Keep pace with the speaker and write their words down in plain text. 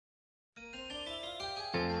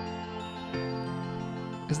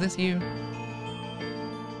Is this you?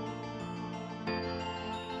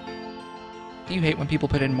 Do you hate when people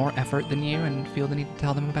put in more effort than you and feel the need to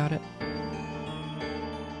tell them about it?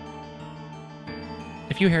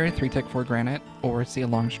 If you hear 3 tick 4 granite, or see a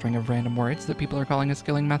long string of random words that people are calling a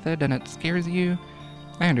skilling method and it scares you,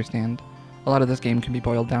 I understand. A lot of this game can be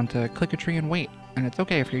boiled down to click a tree and wait, and it's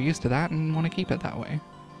okay if you're used to that and want to keep it that way.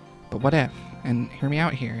 But what if, and hear me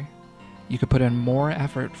out here, you could put in more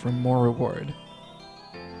effort for more reward?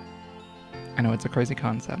 I know it's a crazy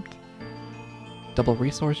concept. Double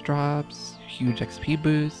resource drops, huge XP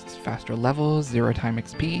boosts, faster levels, 0 time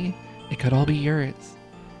XP, it could all be yours.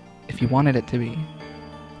 If you wanted it to be.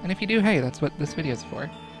 And if you do, hey, that's what this video is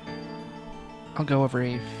for. I'll go over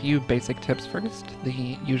a few basic tips first,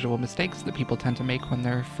 the usual mistakes that people tend to make when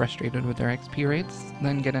they're frustrated with their XP rates,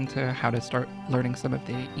 then get into how to start learning some of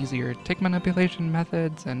the easier tick manipulation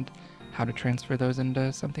methods and how to transfer those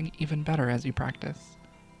into something even better as you practice.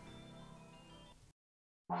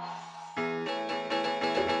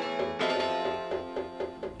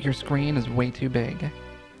 Your screen is way too big.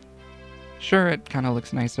 Sure, it kind of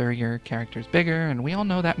looks nicer, your character's bigger, and we all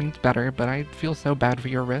know that means better, but I feel so bad for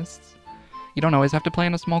your wrists. You don't always have to play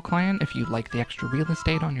in a small client. If you like the extra real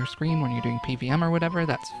estate on your screen when you're doing PVM or whatever,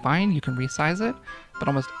 that's fine, you can resize it, but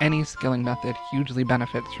almost any skilling method hugely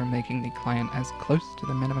benefits from making the client as close to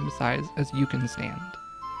the minimum size as you can stand.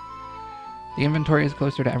 The inventory is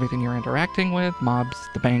closer to everything you're interacting with, mobs,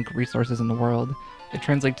 the bank, resources in the world. It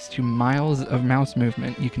translates to miles of mouse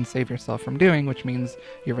movement you can save yourself from doing, which means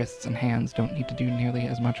your wrists and hands don't need to do nearly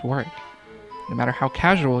as much work. No matter how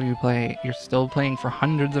casual you play, you're still playing for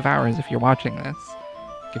hundreds of hours if you're watching this.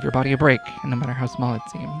 Give your body a break, and no matter how small it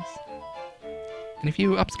seems. And if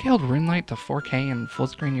you upscaled RuneLight to 4K and full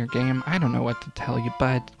screen your game, I don't know what to tell you,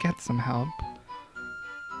 bud. Get some help.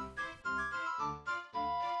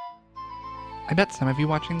 I bet some of you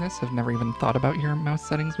watching this have never even thought about your mouse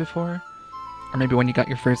settings before. Or maybe when you got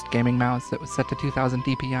your first gaming mouse, it was set to 2000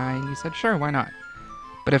 DPI and you said, sure, why not?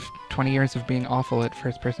 But if 20 years of being awful at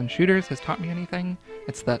first-person shooters has taught me anything,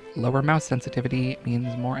 it's that lower mouse sensitivity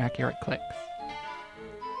means more accurate clicks.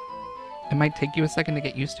 It might take you a second to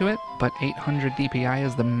get used to it, but 800 DPI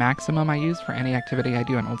is the maximum I use for any activity I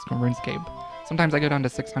do in old-school RuneScape. Sometimes I go down to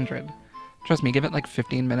 600. Trust me, give it like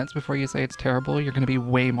 15 minutes before you say it's terrible, you're going to be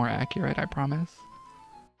way more accurate, I promise.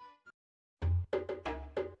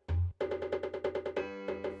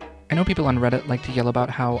 I know people on Reddit like to yell about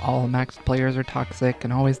how all maxed players are toxic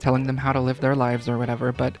and always telling them how to live their lives or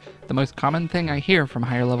whatever, but the most common thing I hear from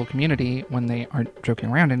higher level community, when they aren't joking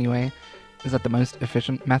around anyway, is that the most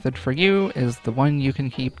efficient method for you is the one you can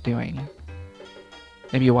keep doing.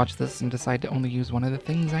 Maybe you watch this and decide to only use one of the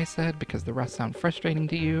things I said because the rest sound frustrating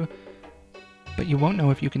to you, but you won't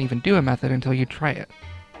know if you can even do a method until you try it,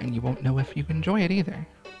 and you won't know if you enjoy it either.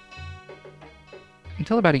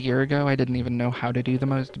 Until about a year ago, I didn't even know how to do the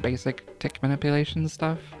most basic tick manipulation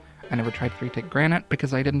stuff. I never tried 3 tick granite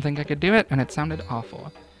because I didn't think I could do it, and it sounded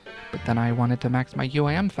awful. But then I wanted to max my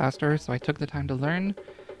UIM faster, so I took the time to learn.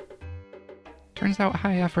 Turns out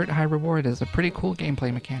high effort, high reward is a pretty cool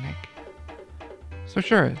gameplay mechanic. So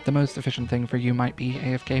sure, the most efficient thing for you might be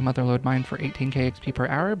AFK Motherlode Mine for 18k XP per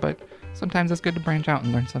hour, but sometimes it's good to branch out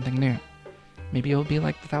and learn something new. Maybe you'll be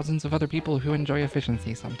like the thousands of other people who enjoy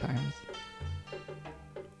efficiency sometimes.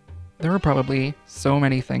 There are probably so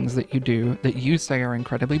many things that you do that you say are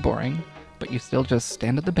incredibly boring, but you still just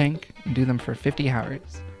stand at the bank and do them for 50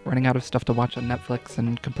 hours, running out of stuff to watch on Netflix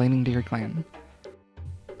and complaining to your clan.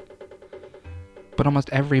 But almost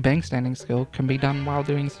every bank standing skill can be done while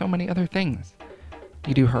doing so many other things. Do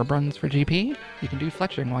you do herb runs for GP? You can do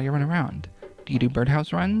fletching while you run around. Do you do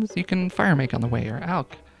birdhouse runs? You can fire make on the way, or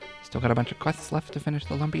alch. Still got a bunch of quests left to finish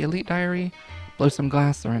the Lumpy Elite Diary? Blow some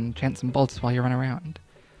glass or enchant some bolts while you run around.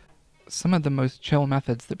 Some of the most chill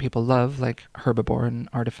methods that people love, like herbivore and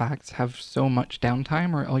artifacts, have so much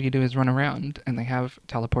downtime where all you do is run around, and they have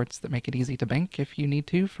teleports that make it easy to bank if you need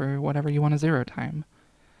to for whatever you want to 0 time.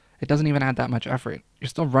 It doesn't even add that much effort. You're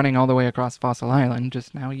still running all the way across Fossil Island,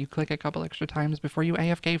 just now you click a couple extra times before you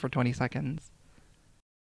AFK for 20 seconds.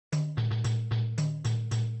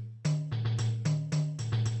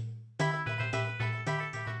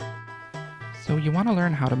 So you want to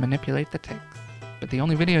learn how to manipulate the ticks, but the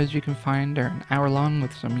only videos you can find are an hour long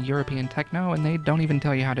with some European techno, and they don't even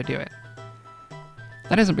tell you how to do it.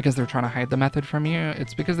 That isn't because they're trying to hide the method from you,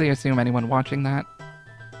 it's because they assume anyone watching that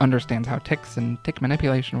understands how ticks and tick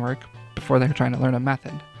manipulation work before they're trying to learn a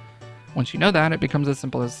method. Once you know that, it becomes as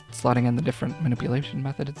simple as slotting in the different manipulation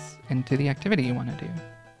methods into the activity you want to do.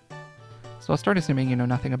 So I'll start assuming you know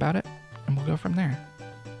nothing about it, and we'll go from there.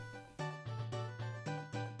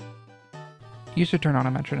 you should turn on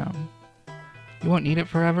a metronome. You won't need it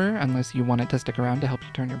forever unless you want it to stick around to help you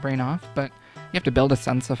turn your brain off, but you have to build a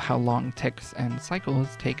sense of how long ticks and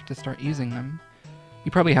cycles take to start using them.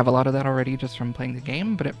 You probably have a lot of that already just from playing the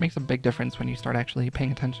game, but it makes a big difference when you start actually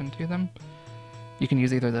paying attention to them. You can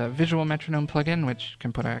use either the visual metronome plugin, which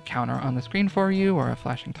can put a counter on the screen for you, or a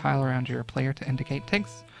flashing tile around your player to indicate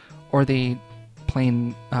ticks, or the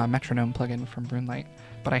plain metronome plugin from Runelight,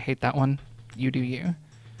 but I hate that one. You do you.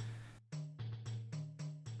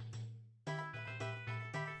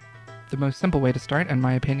 The most simple way to start, in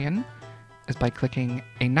my opinion, is by clicking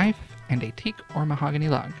a knife and a teak or mahogany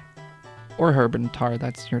log. Or herb and tar,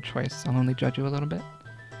 that's your choice. I'll only judge you a little bit.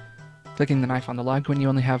 Clicking the knife on the log when you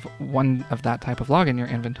only have one of that type of log in your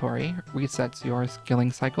inventory resets your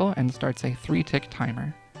skilling cycle and starts a 3-tick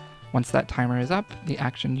timer. Once that timer is up, the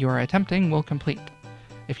action you are attempting will complete.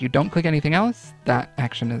 If you don't click anything else, that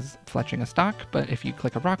action is fletching a stock, but if you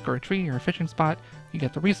click a rock or a tree or a fishing spot, you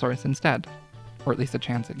get the resource instead. Or at least a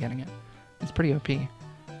chance at getting it. It's pretty OP.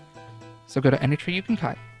 So go to any tree you can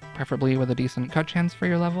cut, preferably with a decent cut chance for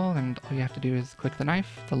your level, and all you have to do is click the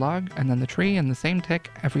knife, the log, and then the tree in the same tick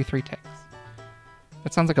every 3 ticks.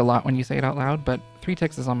 That sounds like a lot when you say it out loud, but 3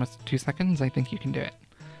 ticks is almost 2 seconds. I think you can do it.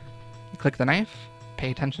 You click the knife, pay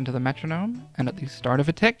attention to the metronome, and at the start of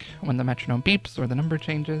a tick, when the metronome beeps or the number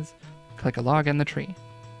changes, click a log and the tree.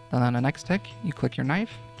 Then on the next tick, you click your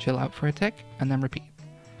knife, chill out for a tick, and then repeat.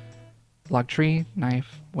 Log tree,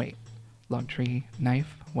 knife, wait. Log tree,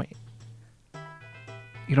 knife, wait.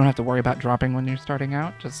 You don't have to worry about dropping when you're starting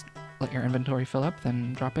out, just let your inventory fill up,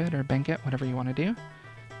 then drop it or bank it, whatever you want to do.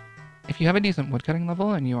 If you have a decent woodcutting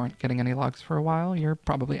level and you aren't getting any logs for a while, you're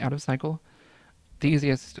probably out of cycle. The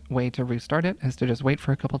easiest way to restart it is to just wait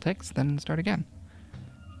for a couple ticks, then start again.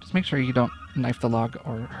 Just make sure you don't knife the log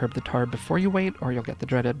or herb the tar before you wait, or you'll get the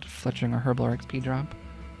dreaded fletching or herbal or XP drop.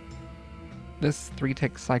 This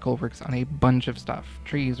 3-tick cycle works on a bunch of stuff.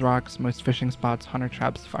 Trees, rocks, most fishing spots, hunter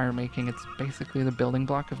traps, fire making. It's basically the building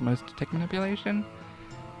block of most tick manipulation.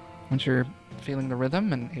 Once you're feeling the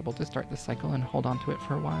rhythm and able to start the cycle and hold on to it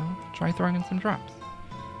for a while, try throwing in some drops.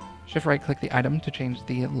 Shift right click the item to change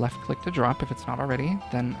the left click to drop if it's not already.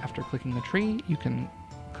 Then after clicking the tree, you can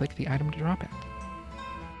click the item to drop it.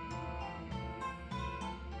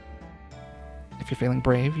 If you're feeling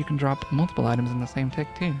brave, you can drop multiple items in the same tick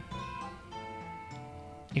too.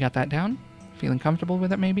 You got that down? Feeling comfortable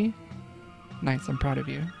with it maybe? Nice, I'm proud of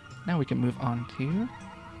you. Now we can move on to...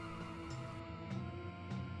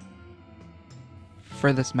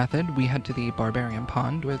 For this method, we head to the barbarian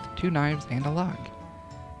pond with 2 knives and a log.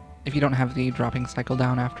 If you don't have the dropping cycle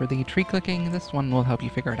down after the tree clicking, this one will help you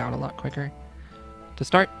figure it out a lot quicker. To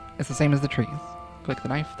start, it's the same as the trees. Click the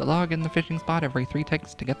knife, the log, and the fishing spot every 3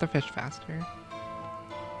 ticks to get the fish faster.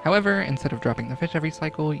 However, instead of dropping the fish every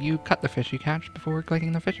cycle, you cut the fish you catch before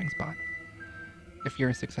clicking the fishing spot. If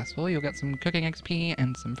you're successful, you'll get some cooking XP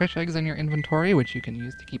and some fish eggs in your inventory, which you can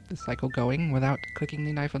use to keep the cycle going without clicking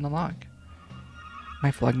the knife on the log.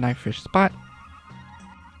 Knife, log, knife, fish, spot.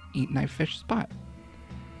 Eat, knife, fish, spot.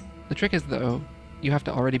 The trick is, though, you have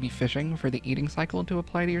to already be fishing for the eating cycle to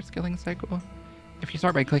apply to your skilling cycle. If you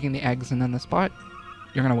start by clicking the eggs and then the spot,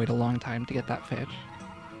 you're going to wait a long time to get that fish.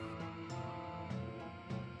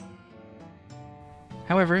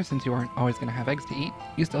 However, since you aren't always going to have eggs to eat,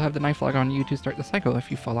 you still have the knife log on you to start the cycle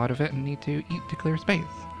if you fall out of it and need to eat to clear space.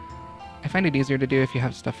 I find it easier to do if you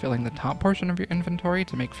have stuff filling the top portion of your inventory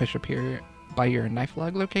to make fish appear by your knife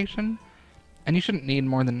log location, and you shouldn't need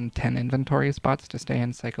more than 10 inventory spots to stay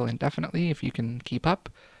in cycle indefinitely if you can keep up,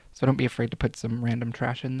 so don't be afraid to put some random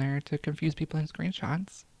trash in there to confuse people in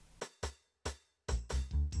screenshots.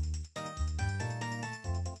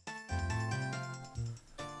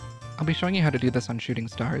 I'll be showing you how to do this on shooting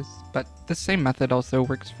stars, but this same method also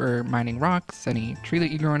works for mining rocks, any tree that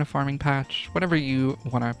you grow in a farming patch, whatever you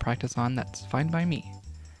want to practice on, that's fine by me.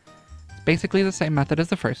 It's basically the same method as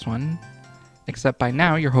the first one, except by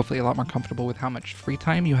now you're hopefully a lot more comfortable with how much free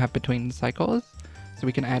time you have between cycles, so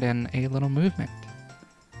we can add in a little movement.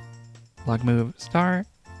 Log move, star,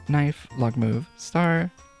 knife, log move, star,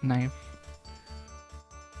 knife.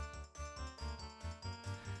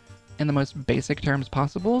 In the most basic terms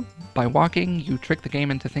possible, by walking, you trick the game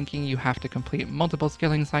into thinking you have to complete multiple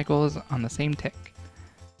skilling cycles on the same tick.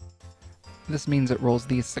 This means it rolls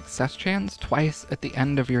the success chance twice at the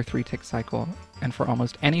end of your 3-tick cycle, and for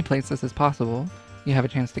almost any place this is possible, you have a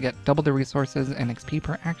chance to get double the resources and XP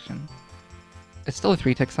per action. It's still a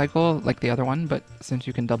 3-tick cycle like the other one, but since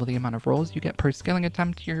you can double the amount of rolls you get per skilling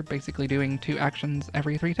attempt, you're basically doing 2 actions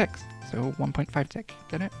every 3 ticks, so 1.5 tick,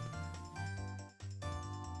 get it?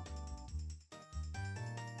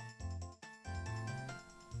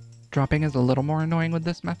 Dropping is a little more annoying with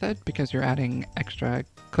this method because you're adding extra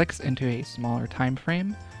clicks into a smaller time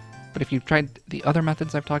frame, but if you've tried the other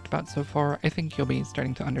methods I've talked about so far, I think you'll be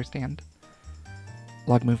starting to understand.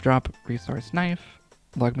 Log move drop, resource knife,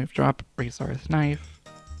 log move drop, resource knife,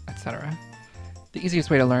 etc. The easiest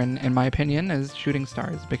way to learn, in my opinion, is shooting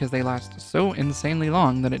stars, because they last so insanely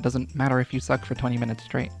long that it doesn't matter if you suck for 20 minutes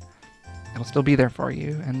straight. They'll still be there for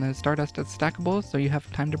you, and the stardust is stackable so you have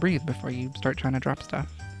time to breathe before you start trying to drop stuff.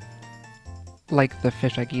 Like the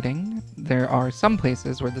fish egg eating, there are some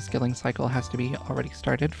places where the skilling cycle has to be already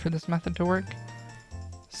started for this method to work.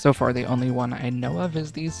 So far, the only one I know of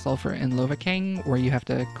is the sulfur and lava king, where you have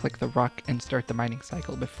to click the rock and start the mining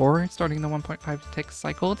cycle before starting the 1.5 tick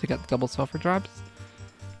cycle to get the double sulfur drops.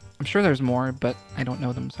 I'm sure there's more, but I don't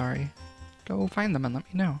know them, sorry. Go find them and let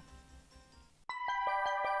me know.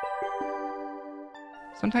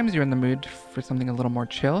 Sometimes you're in the mood for something a little more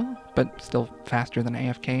chill, but still faster than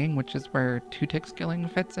AFKing, which is where 2-tick skilling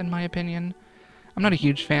fits in my opinion. I'm not a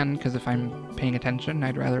huge fan, because if I'm paying attention,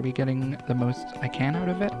 I'd rather be getting the most I can out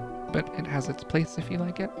of it, but it has its place if you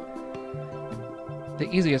like it. The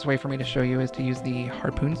easiest way for me to show you is to use the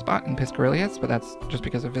harpoon spot in Piscarilius, but that's just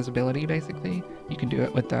because of visibility, basically. You can do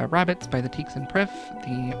it with the rabbits by the teaks in Prif,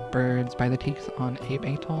 the birds by the teaks on Abe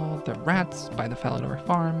Atoll, the rats by the Falador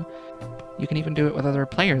farm. You can even do it with other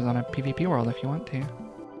players on a PvP world if you want to.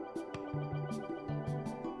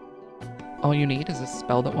 All you need is a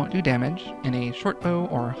spell that won't do damage, and a short bow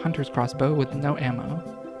or hunter's crossbow with no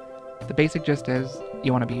ammo. The basic gist is,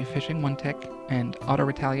 you want to be fishing 1 tick and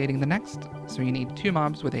auto-retaliating the next, so you need 2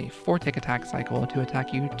 mobs with a 4-tick attack cycle to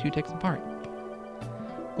attack you 2 ticks apart.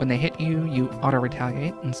 When they hit you, you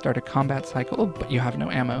auto-retaliate and start a combat cycle, but you have no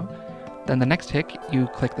ammo. Then the next tick, you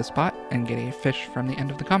click the spot and get a fish from the end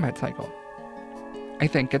of the combat cycle. I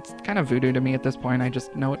think it's kind of voodoo to me at this point, I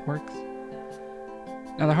just know it works.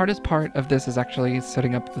 Now the hardest part of this is actually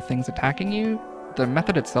setting up the things attacking you. The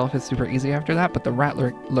method itself is super easy after that, but the rat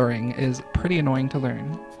luring is pretty annoying to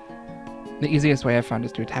learn. The easiest way I've found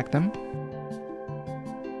is to attack them.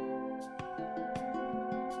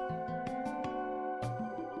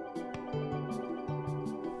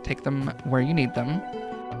 Take them where you need them.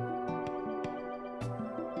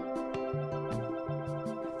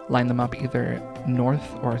 Line them up either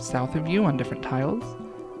north or south of you on different tiles.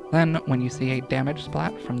 Then, when you see a damage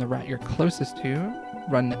splat from the rat you're closest to,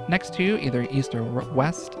 run next to either east or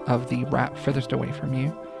west of the rat furthest away from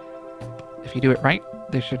you. If you do it right,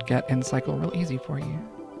 they should get in cycle real easy for you.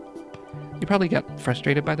 You probably get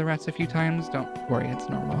frustrated by the rats a few times, don't worry, it's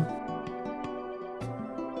normal.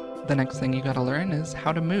 The next thing you gotta learn is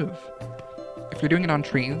how to move. If you're doing it on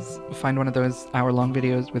trees, find one of those hour-long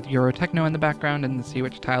videos with Eurotechno in the background and see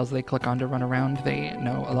which tiles they click on to run around. They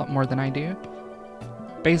know a lot more than I do.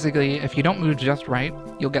 Basically, if you don't move just right,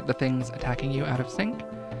 you'll get the things attacking you out of sync.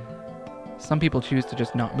 Some people choose to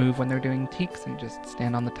just not move when they're doing teaks and just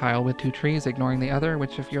stand on the tile with 2 trees, ignoring the other,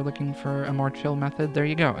 which if you're looking for a more chill method, there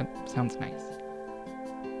you go, it sounds nice.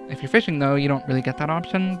 If you're fishing though, you don't really get that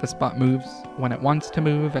option. The spot moves when it wants to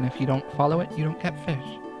move, and if you don't follow it, you don't get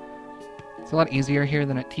fish. It's a lot easier here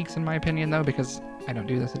than at teaks in my opinion though, because I don't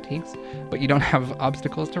do this at teaks, but you don't have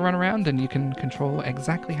obstacles to run around and you can control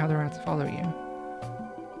exactly how the rats follow you.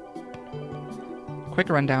 Quick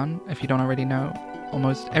rundown, if you don't already know,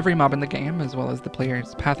 almost every mob in the game, as well as the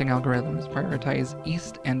player's pathing algorithms, prioritize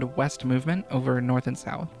east and west movement over north and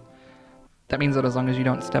south. That means that as long as you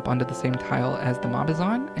don't step onto the same tile as the mob is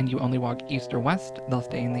on, and you only walk east or west, they'll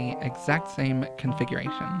stay in the exact same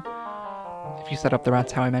configuration. If you set up the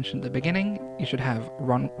rats how I mentioned at the beginning, you should have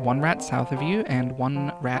 1 rat south of you and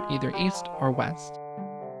 1 rat either east or west.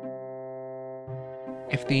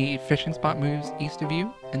 If the fishing spot moves east of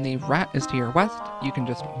you and the rat is to your west, you can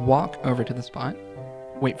just walk over to the spot,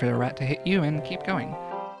 wait for the rat to hit you, and keep going.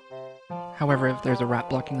 However, if there's a rat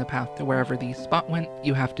blocking the path to wherever the spot went,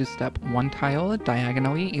 you have to step 1 tile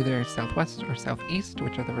diagonally, either southwest or southeast,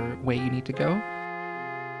 whichever way you need to go.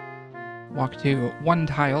 Walk to 1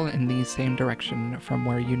 tile in the same direction from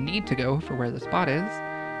where you need to go for where the spot is.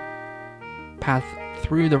 Path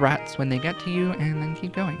through the rats when they get to you, and then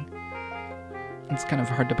keep going. It's kind of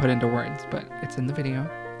hard to put into words, but it's in the video.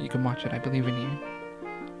 You can watch it, I believe in you.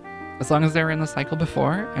 As long as they're in the cycle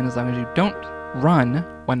before, and as long as you don't run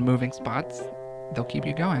when moving spots, they'll keep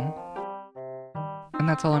you going. And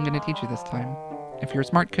that's all I'm going to teach you this time. If you're a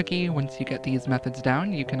smart cookie, once you get these methods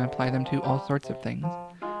down, you can apply them to all sorts of things.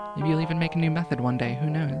 Maybe you'll even make a new method one day, who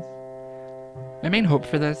knows? My main hope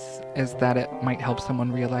for this is that it might help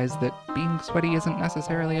someone realize that being sweaty isn't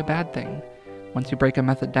necessarily a bad thing. Once you break a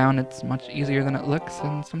method down, it's much easier than it looks,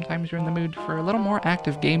 and sometimes you're in the mood for a little more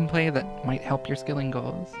active gameplay that might help your skilling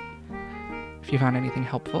goals. If you found anything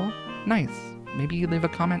helpful, nice. Maybe leave a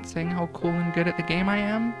comment saying how cool and good at the game I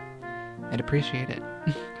am. I'd appreciate it.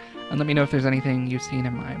 And let me know if there's anything you've seen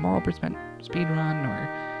in my Moral Percent speedrun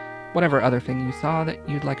or whatever other thing you saw that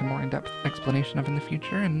you'd like a more in-depth explanation of in the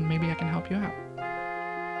future, and maybe I can help you out.